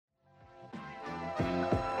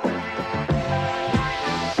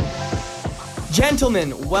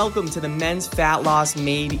Gentlemen, welcome to the Men's Fat Loss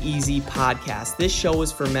Made Easy podcast. This show is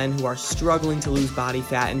for men who are struggling to lose body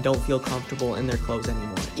fat and don't feel comfortable in their clothes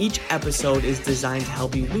anymore. Each episode is designed to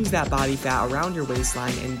help you lose that body fat around your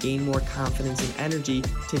waistline and gain more confidence and energy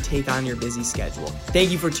to take on your busy schedule.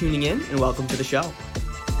 Thank you for tuning in and welcome to the show.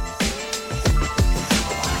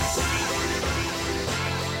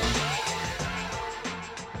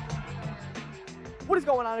 What is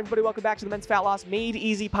going on, everybody? Welcome back to the Men's Fat Loss Made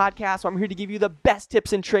Easy podcast, where I'm here to give you the best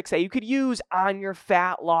tips and tricks that you could use on your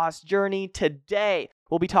fat loss journey. Today,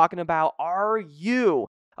 we'll be talking about, are you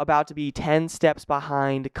about to be 10 steps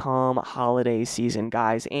behind come holiday season,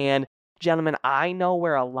 guys? And gentlemen, I know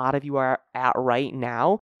where a lot of you are at right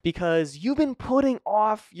now because you've been putting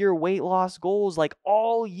off your weight loss goals like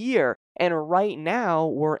all year. And right now,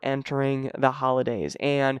 we're entering the holidays.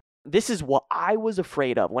 And this is what I was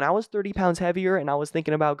afraid of when I was 30 pounds heavier and I was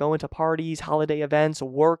thinking about going to parties, holiday events,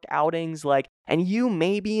 work outings, and you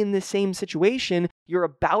may be in the same situation. You're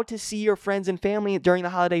about to see your friends and family during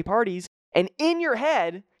the holiday parties, and in your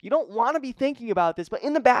head, you don't want to be thinking about this, but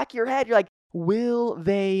in the back of your head, you're like, will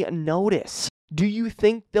they notice? Do you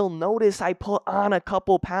think they'll notice I put on a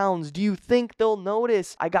couple pounds? Do you think they'll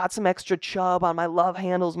notice I got some extra chub on my love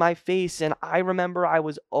handles, my face? And I remember I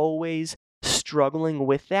was always struggling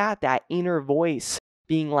with that inner voice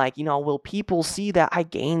being like, will people see that I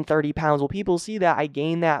gained 30 pounds? Will people see that I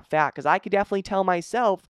gained that fat? Because I could definitely tell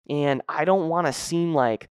myself, and I don't want to seem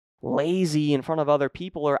like lazy in front of other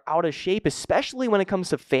people or out of shape, especially when it comes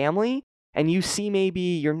to family. And you see maybe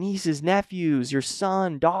your nieces, nephews, your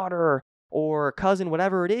son, daughter, or cousin,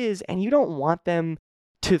 whatever it is, and you don't want them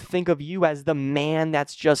to think of you as the man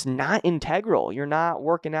that's just not integral. You're not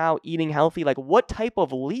working out, eating healthy. Like, what type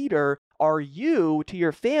of leader are you to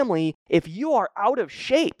your family if you are out of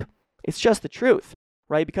shape? It's just the truth,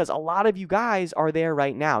 right? Because a lot of you guys are there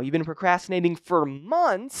right now. You've been procrastinating for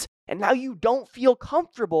months, and now you don't feel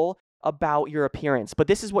comfortable about your appearance. But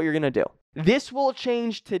this is what you're going to do. This will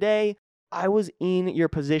change today. I was in your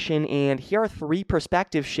position, and here are 3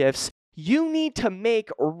 perspective shifts you need to make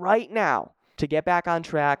right now to get back on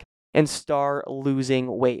track and start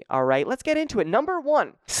losing weight. All right, let's get into it. Number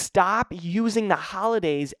 1, stop using the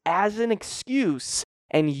holidays as an excuse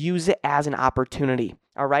and use it as an opportunity.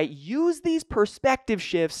 All right, use these perspective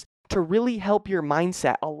shifts to really help your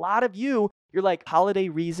mindset. A lot of you're like,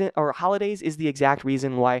 holidays is the exact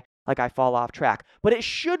reason why I fall off track. But it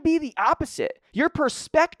should be the opposite. Your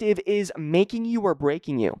perspective is making you or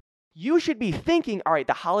breaking you. You should be thinking, all right,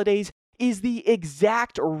 the holidays is the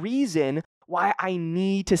exact reason why I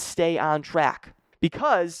need to stay on track.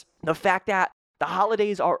 Because the fact that the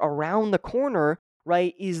holidays are around the corner,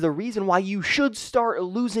 right, is the reason why you should start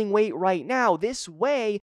losing weight right now. This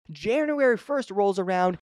way, January 1st rolls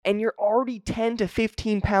around and you're already 10 to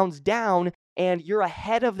 15 pounds down and you're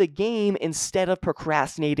ahead of the game instead of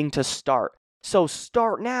procrastinating to start. So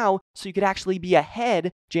start now so you could actually be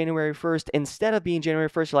ahead January 1st instead of being January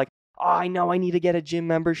 1st. You're like, oh, I know I need to get a gym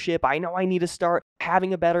membership. I know I need to start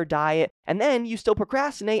having a better diet. And then you still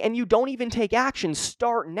procrastinate and you don't even take action.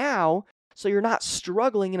 Start now so you're not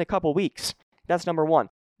struggling in a couple weeks. That's number 1.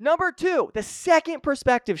 Number 2, the second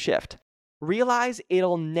perspective shift. Realize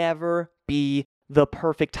it'll never be the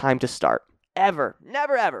perfect time to start. Ever.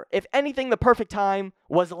 Never, ever. If anything, the perfect time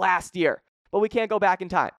was last year. But we can't go back in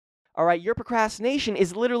time. All right, your procrastination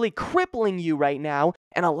is literally crippling you right now.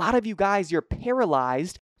 And a lot of you guys, you're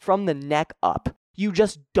paralyzed from the neck up. You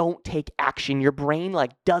just don't take action. Your brain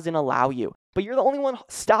doesn't allow you. But you're the only one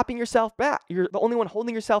stopping yourself back. You're the only one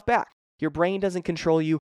holding yourself back. Your brain doesn't control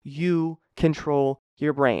you. You control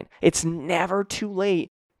your brain. It's never too late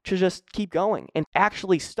to just keep going and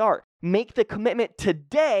actually start. Make the commitment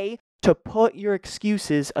today to put your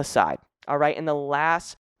excuses aside. All right, and the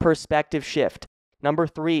last perspective shift, number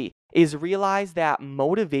 3, is realize that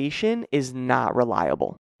motivation is not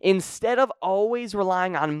reliable. Instead of always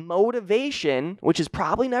relying on motivation, which is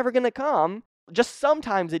probably never going to come, just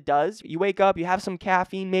sometimes it does. You wake up, you have some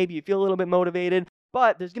caffeine, maybe you feel a little bit motivated,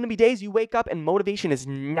 but there's going to be days you wake up and motivation is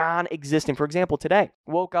non-existent. For example, today,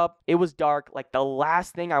 woke up, it was dark, the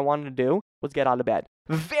last thing I wanted to do was get out of bed.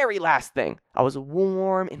 Very last thing. I was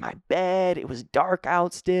warm in my bed, it was dark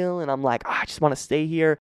out still, and I'm like, I just want to stay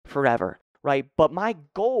here forever, right? But my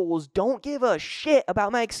goals don't give a shit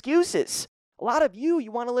about my excuses. A lot of you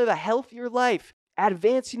want to live a healthier life,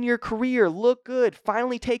 advance in your career, look good,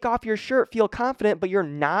 finally take off your shirt, feel confident, but you're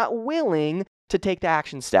not willing to take the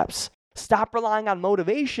action steps. Stop relying on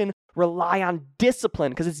motivation, rely on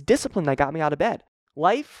discipline, because it's discipline that got me out of bed.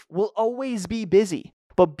 Life will always be busy,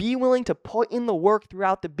 but be willing to put in the work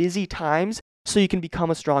throughout the busy times so you can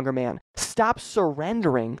become a stronger man. Stop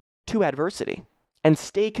surrendering to adversity and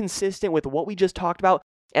stay consistent with what we just talked about.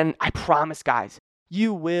 And I promise, guys,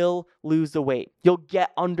 you will lose the weight. You'll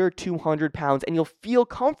get under 200 pounds and you'll feel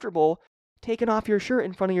comfortable taking off your shirt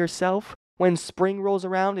in front of yourself when spring rolls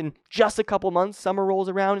around in just a couple months, summer rolls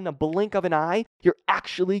around in a blink of an eye. You're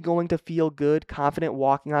actually going to feel good, confident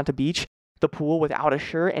walking onto the pool without a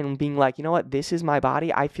shirt and being like, you know what, this is my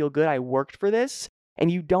body. I feel good. I worked for this. And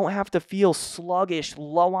you don't have to feel sluggish,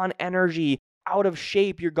 low on energy, out of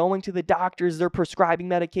shape. You're going to the doctors. They're prescribing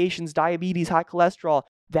medications, diabetes, high cholesterol.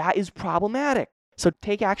 That is problematic. So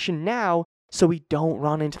take action now so we don't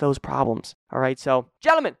run into those problems. All right. So,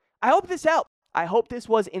 gentlemen, I hope this helped. I hope this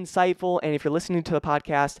was insightful. And if you're listening to the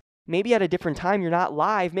podcast, maybe at a different time, you're not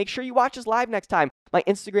live, make sure you watch us live next time. My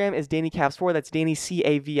Instagram is DannyCavs4. That's Danny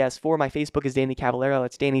CAVS4. My Facebook is Danny Cavallaro.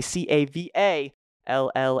 That's Danny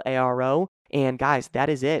CAVALLARO. And guys, that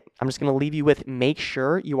is it. I'm just going to leave you with make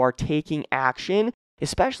sure you are taking action,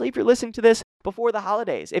 especially if you're listening to this before the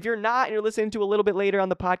holidays. If you're not and you're listening to a little bit later on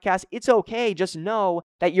the podcast, it's okay. Just know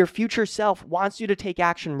that your future self wants you to take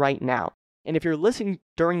action right now. And if you're listening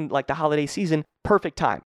during like the holiday season, perfect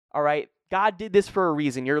time. All right. God did this for a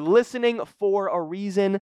reason. You're listening for a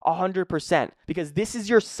reason, 100%, because this is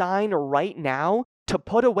your sign right now to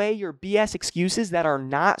put away your BS excuses that are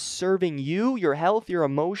not serving you, your health, your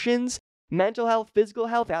emotions, mental health, physical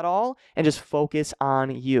health at all, and just focus on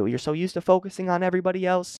you. You're so used to focusing on everybody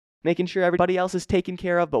else, making sure everybody else is taken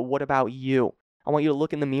care of, but what about you? I want you to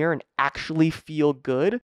look in the mirror and actually feel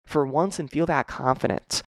good for once and feel that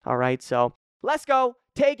confidence. All right, so let's go.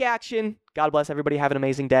 Take action. God bless everybody. Have an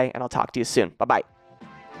amazing day, and I'll talk to you soon. Bye-bye.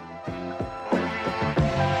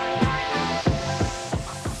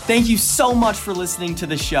 Thank you so much for listening to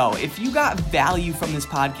the show. If you got value from this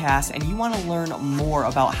podcast and you want to learn more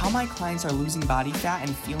about how my clients are losing body fat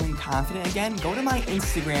and feeling confident again, go to my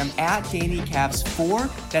Instagram at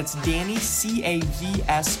DannyCavs4. That's Danny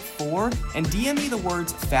CAVS4, and DM me the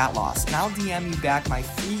words fat loss. And I'll DM you back my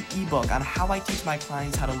free ebook on how I teach my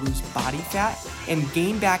clients how to lose body fat and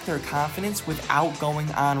gain back their confidence without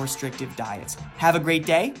going on restrictive diets. Have a great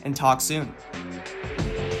day and talk soon.